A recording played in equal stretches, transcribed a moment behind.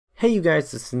Hey you guys,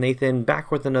 this is Nathan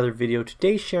back with another video.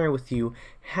 Today sharing with you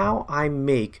how I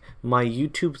make my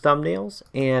YouTube thumbnails,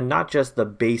 and not just the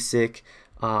basic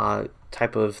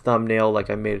type of thumbnail like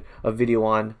I made a video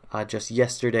on just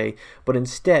yesterday, but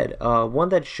instead one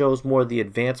that shows more the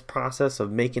advanced process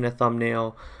of making a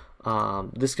thumbnail.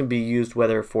 This can be used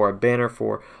whether for a banner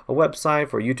for a website,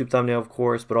 for a YouTube thumbnail of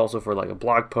course, but also for like a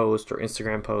blog post or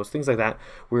Instagram post, things like that.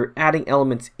 We're adding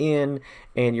elements in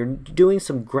and you're doing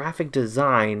some graphic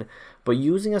design, but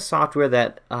using a software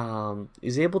that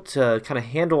is able to kind of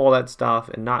handle all that stuff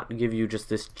and not give you just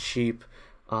this cheap,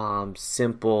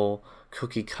 simple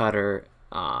cookie cutter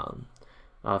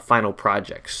final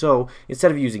project. So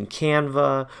instead of using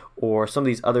Canva or some of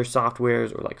these other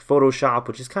softwares, or like Photoshop,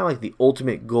 which is kind of like the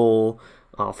ultimate goal,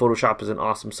 Photoshop is an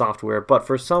awesome software, but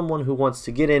for someone who wants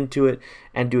to get into it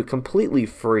and do it completely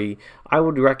free, I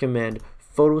would recommend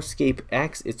PhotoScape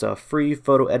X. It's a free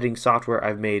photo editing software.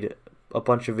 I've made a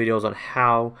bunch of videos on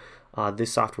how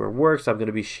this software works. I'm going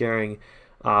to be sharing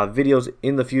videos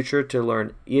in the future to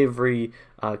learn every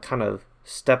kind of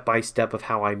step-by-step of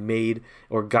how I made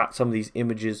or got some of these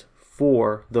images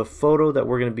for the photo that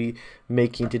we're going to be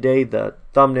making today, the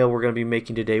thumbnail we're going to be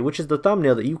making today, which is the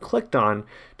thumbnail that you clicked on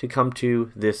to come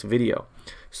to this video.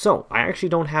 So I actually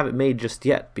don't have it made just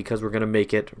yet because we're going to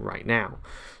make it right now.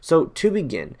 So to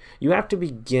begin, you have to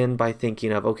begin by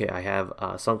thinking of, okay, I have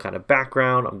some kind of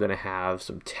background, I'm going to have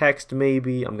some text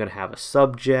maybe, I'm going to have a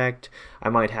subject, I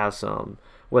might have some,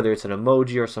 whether it's an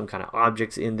emoji or some kind of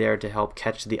objects in there to help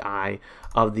catch the eye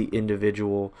of the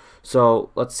individual. So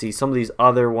let's see some of these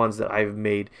other ones that I've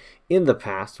made in the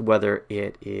past, whether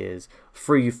it is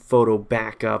Free Photo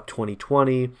Backup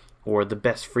 2020 or the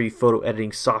best free photo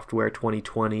editing software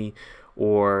 2020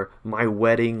 or my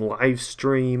wedding live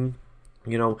stream.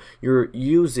 You know, you're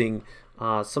using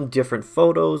some different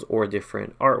photos or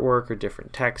different artwork or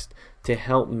different text to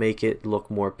help make it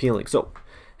look more appealing. So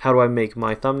how do I make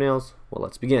my thumbnails? Well,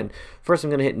 let's begin. First,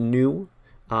 I'm going to hit New.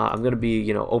 I'm going to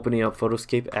be, opening up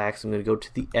PhotoScape X. I'm going to go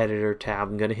to the Editor tab.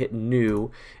 I'm going to hit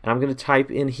New, and I'm going to type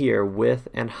in here width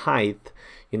and height.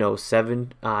 It's going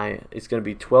to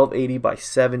be 1280 by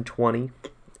 720,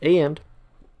 and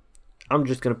I'm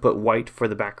just going to put white for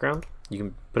the background. You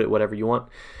can put it whatever you want.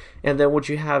 And then what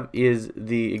you have is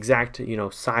the exact,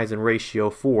 size and ratio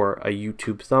for a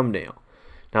YouTube thumbnail.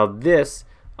 Now this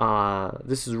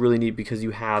is really neat because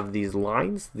you have these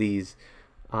lines, these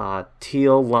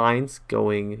teal lines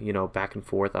going, back and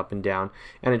forth, up and down,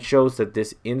 and it shows that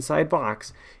this inside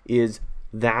box is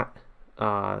that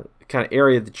kind of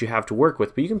area that you have to work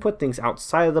with. But you can put things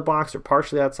outside of the box or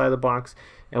partially outside of the box,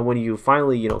 and when you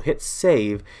finally, hit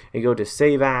save and go to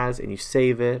save as and you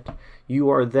save it, you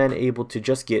are then able to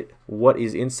just get what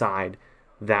is inside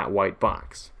that white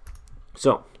box.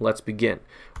 So let's begin.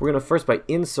 We're going to first by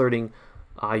inserting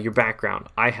your background.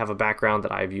 I have a background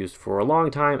that I've used for a long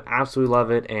time, absolutely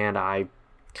love it, and I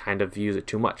kind of use it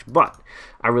too much, but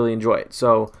I really enjoy it.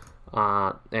 So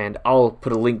and I'll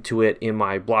put a link to it in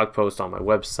my blog post on my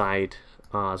website,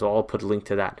 so I'll put a link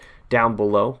to that down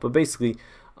below. But basically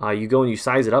you go and you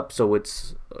size it up so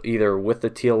it's either with the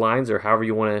teal lines or however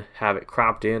you want to have it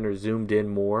cropped in or zoomed in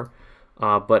more,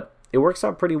 but it works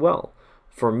out pretty well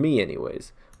for me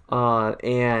anyways.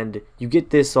 And you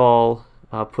get this all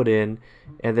put in,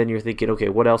 and then you're thinking, okay,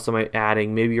 what else am I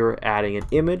adding? Maybe you're adding an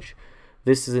image.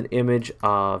 This is an image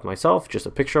of myself, just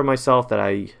a picture of myself that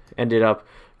I ended up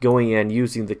going and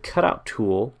using the Cutout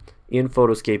Tool in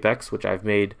PhotoScape X, which I've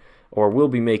made or will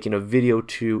be making a video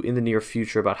to in the near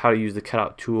future about how to use the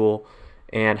Cutout Tool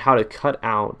and how to cut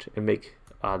out and make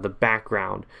the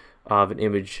background of an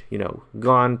image,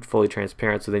 gone, fully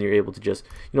transparent, so then you're able to just,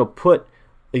 put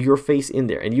your face in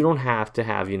there, and you don't have to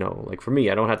have, like for me,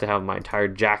 I don't have to have my entire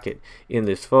jacket in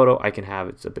this photo. I can have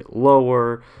it's a bit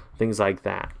lower, things like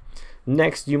that.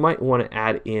 Next, you might want to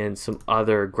add in some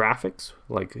other graphics.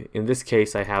 Like in this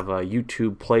case, I have a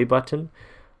YouTube play button,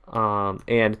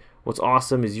 and what's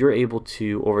awesome is you're able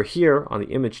to, over here on the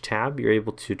image tab, you're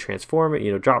able to transform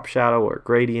it, drop shadow or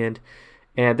gradient,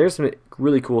 and there's some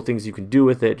really cool things you can do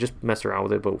with it. Just mess around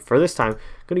with it, but for this time I'm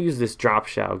going to use this drop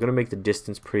shadow. I'm going to make the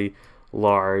distance pretty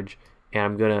large, and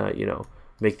I'm gonna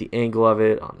make the angle of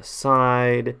it on the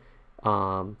side,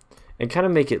 and kind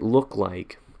of make it look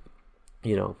like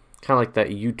kind of like that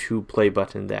YouTube play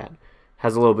button that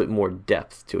has a little bit more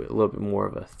depth to it, a little bit more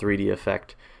of a 3D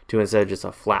effect to it instead of just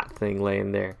a flat thing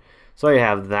laying there. So I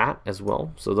have that as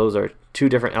well. So those are two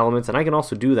different elements, and I can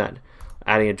also do that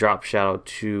adding a drop shadow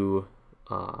to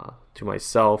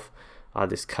myself,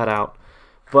 this cutout.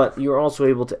 But you're also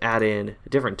able to add in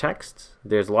different texts.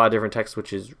 There's a lot of different text,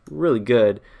 which is really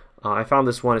good. I found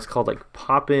this one. It's called like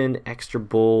Poppin' Extra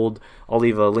Bold. I'll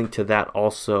leave a link to that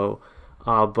also.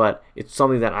 But it's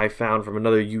something that I found from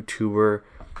another YouTuber,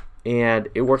 and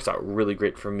it works out really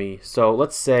great for me. So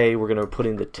let's say we're gonna put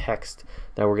in the text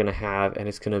that we're gonna have, and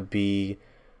it's gonna be,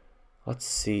 let's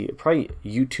see, probably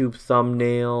YouTube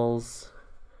thumbnails,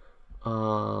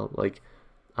 like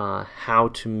how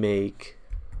to make,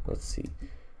 let's see,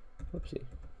 whoopsie,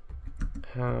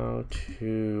 how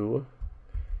to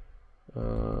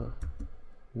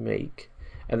make,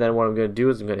 and then what I'm gonna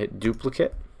do is I'm gonna hit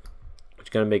duplicate, which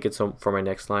is gonna make it so for my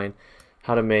next line,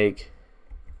 how to make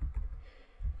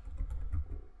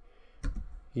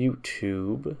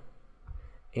YouTube,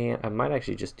 and I might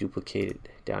actually just duplicate it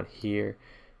down here.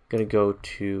 I'm gonna go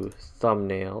to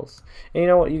thumbnails, and you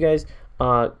know what, you guys,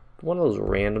 one of those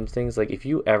random things, like if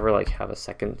you ever like have a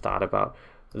second thought about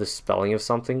the spelling of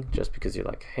something just because you're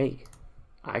like, hey,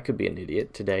 I could be an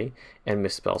idiot today and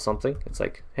misspell something, it's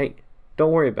like, hey,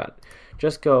 don't worry about it,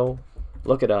 just go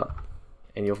look it up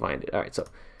and you'll find it. All right, so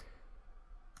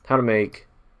how to make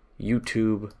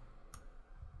YouTube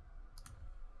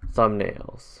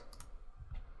thumbnails,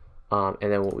 and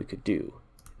then what we could do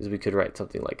is we could write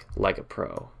something like a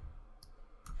pro.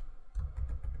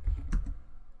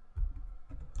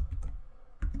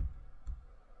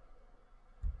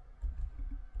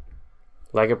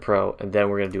 Like a pro, and then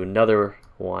we're going to do another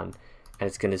one, and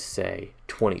it's going to say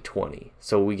 2020.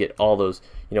 So we get all those,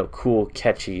 you know, cool,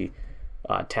 catchy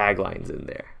taglines in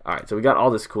there. All right, so we got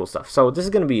all this cool stuff. So this is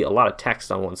going to be a lot of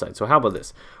text on one side. So how about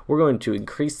this? We're going to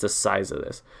increase the size of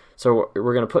this. So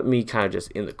we're going to put me kind of just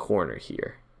in the corner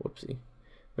here. Whoopsie.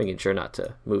 Making sure not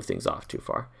to move things off too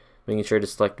far. Making sure to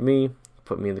select me,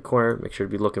 put me in the corner, make sure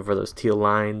to be looking for those teal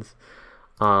lines.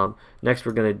 Next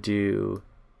we're going to do,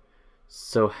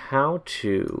 so how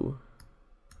to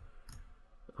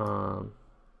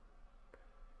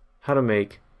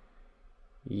make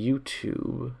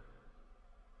YouTube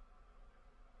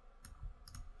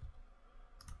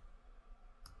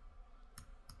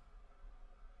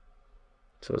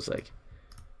so it's like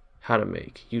how to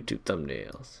make YouTube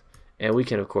thumbnails, and we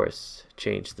can of course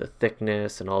change the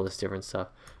thickness and all this different stuff,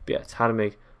 but yeah, it's how to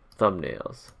make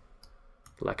thumbnails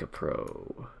like a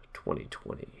pro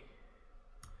 2020,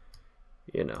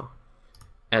 you know.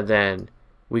 And then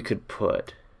we could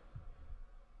put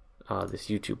this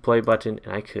YouTube play button,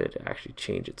 and I could actually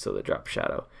change it so the drop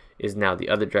shadow is now the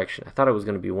other direction. I thought it was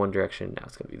going to be one direction, now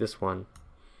it's going to be this one,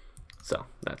 so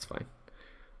that's fine.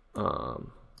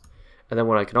 And then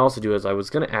what I can also do is I was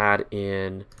going to add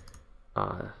in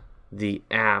the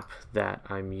app that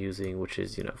I'm using, which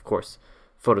is, you know, of course,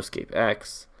 PhotoScape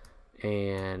X,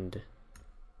 and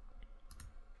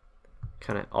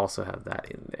kind of also have that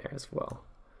in there as well.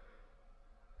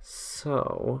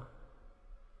 So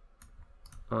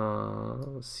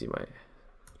let's see,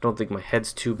 don't think my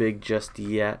head's too big just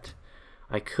yet.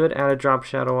 I could add a drop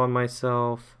shadow on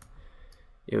myself.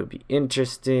 It would be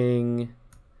interesting.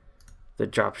 The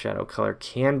drop shadow color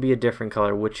can be a different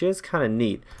color, which is kind of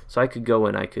neat. So I could go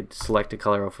and I could select a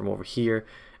color from over here,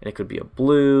 and it could be a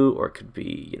blue, or it could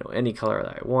be, you know, any color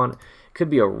that I want. It could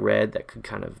be a red that could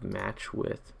kind of match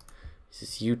with, is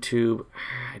this YouTube?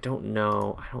 I don't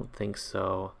know. I don't think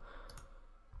so.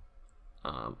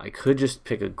 I could just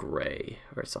pick a gray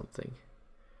or something.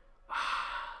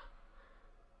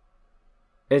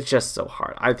 It's just so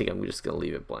hard. I think I'm just gonna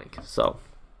leave it blank. So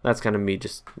that's kind of me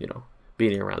just, you know,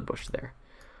 beating around the bush there.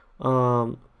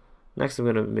 Next I'm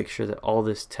gonna make sure that all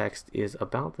this text is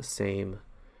about the same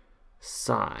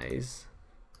size,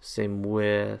 same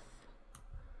width.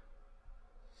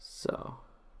 So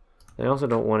I also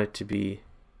don't want it to be,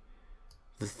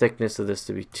 the thickness of this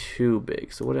to be too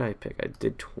big. So what did I pick? I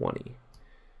did 20.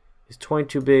 Is 20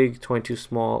 too big, 20 too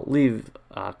small? Leave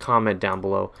a comment down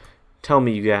below. Tell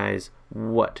me, you guys,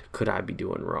 what could I be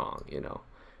doing wrong? You know,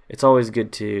 it's always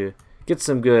good to get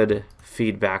some good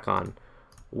feedback on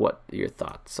what your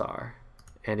thoughts are,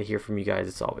 and to hear from you guys,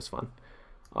 it's always fun.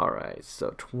 All right,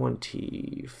 so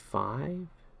 25. Did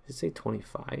it say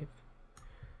 25?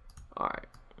 All right,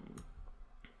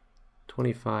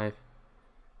 25.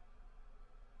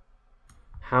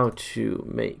 How to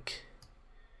make.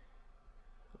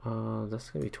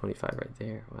 That's gonna be 25 right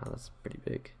there. Wow, that's pretty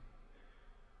big.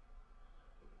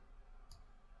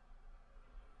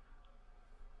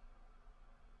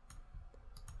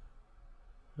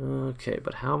 Okay,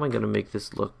 but how am I gonna make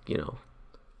this look, you know,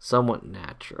 somewhat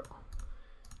natural?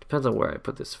 Depends on where I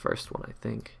put this first one, I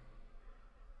think.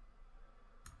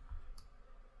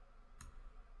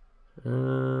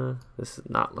 This is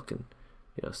not looking,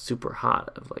 you know, super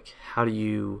hot. Of like, how do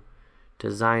you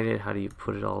design it? How do you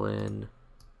put it all in?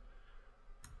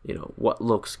 you know, what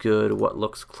looks good, what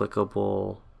looks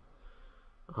clickable.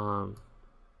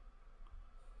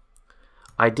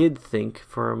 I did think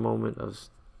for a moment of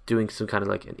doing some kind of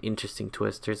like an interesting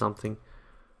twist or something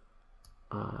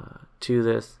to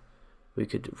this. We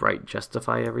could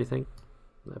justify everything.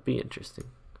 That'd be interesting.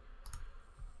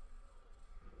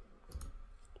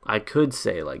 I could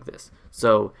say like this.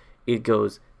 So it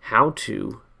goes how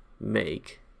to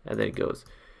make, and then it goes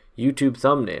YouTube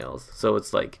thumbnails. So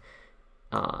it's like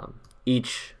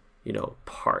each, you know,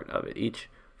 part of it, each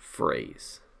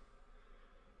phrase.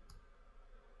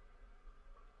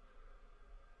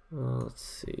 Let's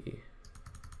see.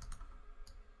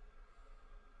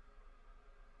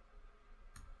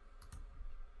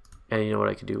 And you know what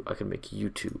I could do? I can make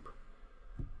YouTube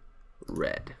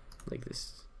red like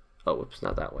this. Oh, whoops,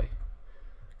 not that way.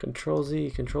 Control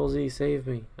Z, save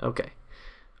me. Okay.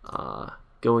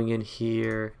 Going in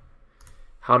here,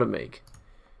 how to make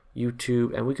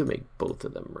YouTube, and we could make both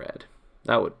of them red.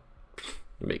 That would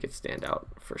make it stand out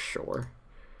for sure.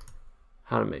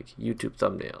 How to make YouTube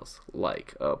thumbnails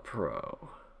like a pro.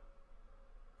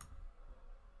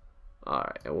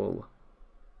 Alright, and we'll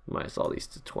minus all these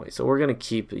to 20. So we're going to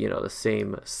keep, you know, the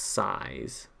same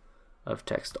size of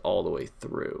text all the way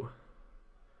through.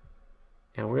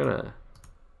 And we're going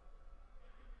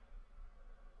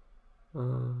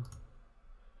to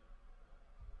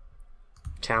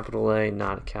capital A,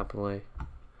 not capital A.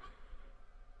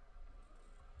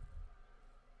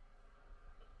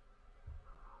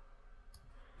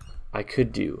 I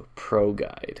could do pro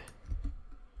guide.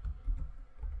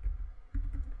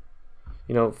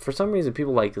 You know, for some reason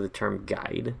people like the term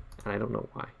guide, and I don't know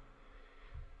why.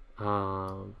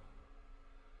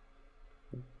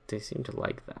 They seem to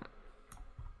like that.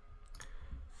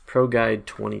 Pro Guide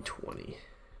 2020.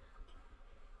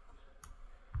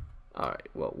 Alright,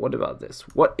 well, what about this?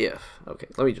 What if? Okay,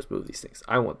 let me just move these things.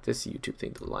 I want this YouTube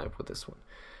thing to line up with this one.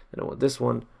 Then I want this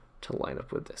one to line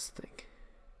up with this thing.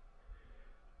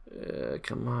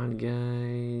 Come on,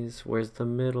 guys. Where's the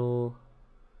middle?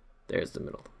 There's the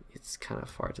middle. It's kind of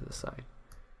far to the side.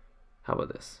 How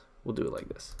about this? We'll do it like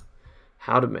this.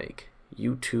 How to make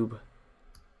YouTube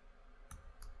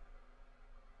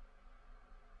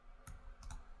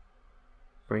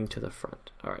bring to the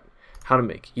front. All right. How to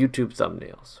make YouTube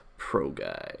thumbnails. Pro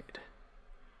Guide.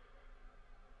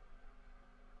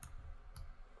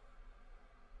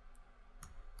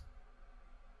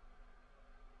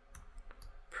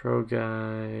 Pro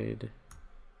Guide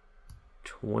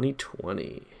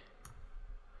 2020.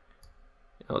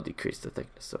 I'll decrease the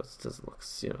thickness so it doesn't look,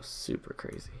 you know, super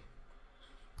crazy.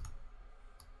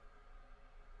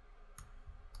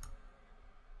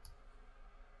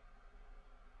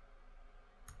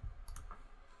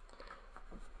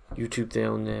 YouTube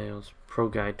thumbnails, Pro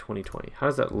Guide 2020. How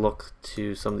does that look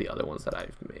to some of the other ones that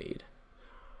I've made?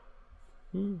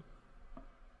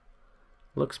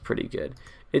 Looks pretty good.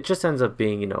 It just ends up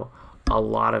being, you know, a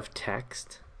lot of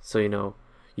text. So, you know,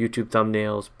 YouTube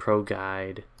thumbnails, Pro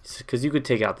Guide, because you could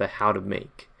take out the how to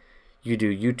make. You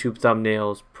do YouTube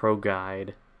thumbnails, Pro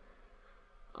Guide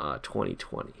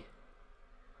 2020.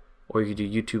 Or you could do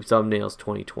YouTube thumbnails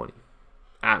 2020.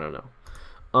 I don't know.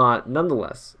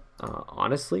 Nonetheless,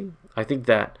 honestly, I think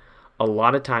that a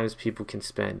lot of times people can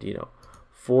spend, you know,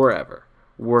 forever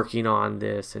working on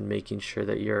this and making sure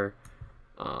that you're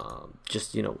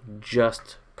just, you know,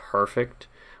 just perfect,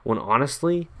 when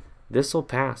honestly this will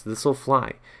pass, this will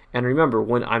fly. And remember,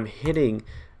 when I'm hitting,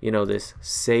 you know, this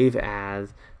save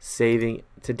as, saving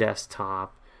to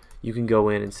desktop, you can go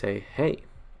in and say, hey,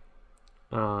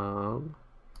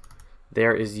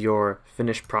 there is your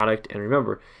finished product. And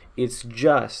remember, it's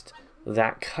just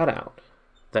that cutout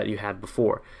that you had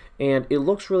before, and it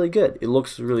looks really good. It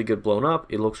looks really good blown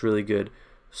up. It looks really good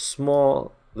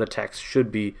small. The text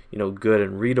should be, you know, good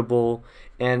and readable,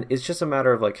 and it's just a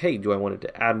matter of like, hey, do I want it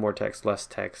to add more text, less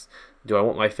text? Do I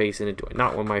want my face in it? Do I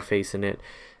not want my face in it?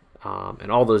 And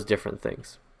all those different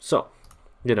things. So,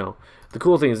 you know, the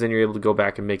cool thing is then you're able to go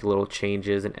back and make little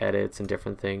changes and edits and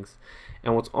different things.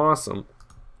 And what's awesome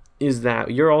is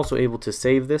that you're also able to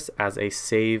save this as a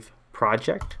save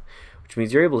project, which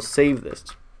means you're able to save this.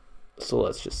 So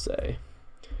let's just say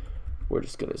we're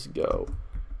just gonna go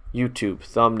YouTube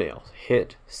thumbnails,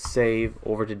 hit save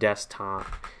over to desktop,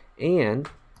 and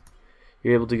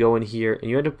you're able to go in here and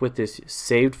you end up with this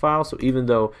saved file. So even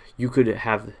though you could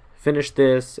have finished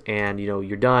this and, you know,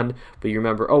 you're done, but you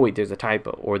remember, oh wait, there's a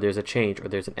typo or there's a change or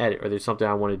there's an edit or there's something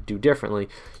I want to do differently,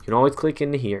 you can always click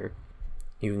into here.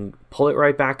 You can pull it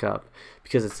right back up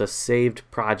because it's a saved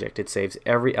project. It saves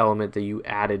every element that you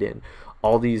added in.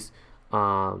 All these,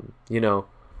 you know,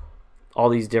 all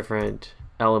these different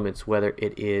elements, whether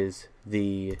it is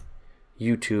the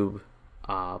YouTube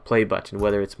play button,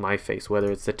 whether it's my face,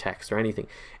 whether it's the text or anything.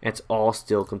 And it's all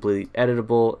still completely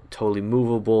editable, totally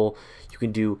movable. You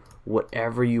can do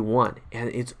whatever you want, and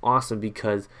it's awesome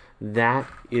because that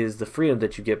is the freedom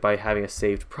that you get by having a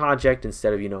saved project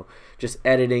instead of, you know, just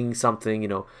editing something. You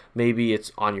know, maybe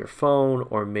it's on your phone,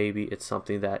 or maybe it's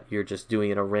something that you're just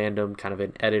doing in a random kind of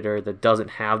an editor that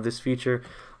doesn't have this feature.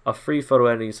 A free photo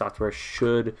editing software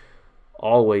should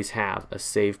always have a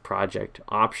save project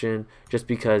option, just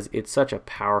because it's such a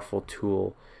powerful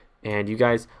tool. And you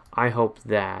guys, I hope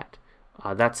that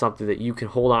that's something that you can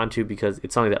hold on to, because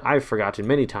it's something that I've forgotten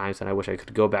many times, and I wish I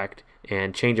could go back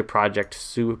and change a project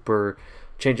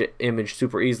change an image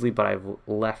super easily, but I've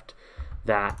left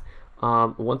that.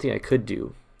 One thing I could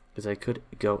do is I could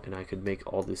go and I could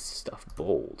make all this stuff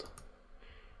bold.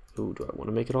 Ooh, do I want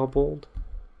to make it all bold?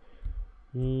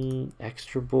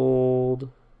 Extra bold.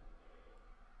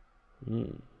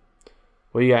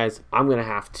 Well, you guys, I'm gonna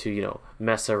have to, you know,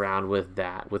 mess around with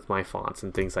that with my fonts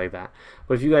and things like that.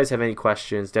 But if you guys have any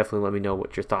questions, definitely let me know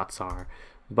what your thoughts are.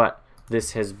 But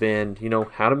this has been, you know,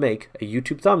 how to make a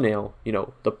YouTube thumbnail, you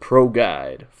know, the pro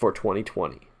guide for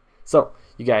 2020. So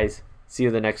you guys, see you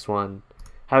in the next one.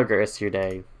 Have a great rest of your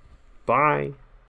day. Bye.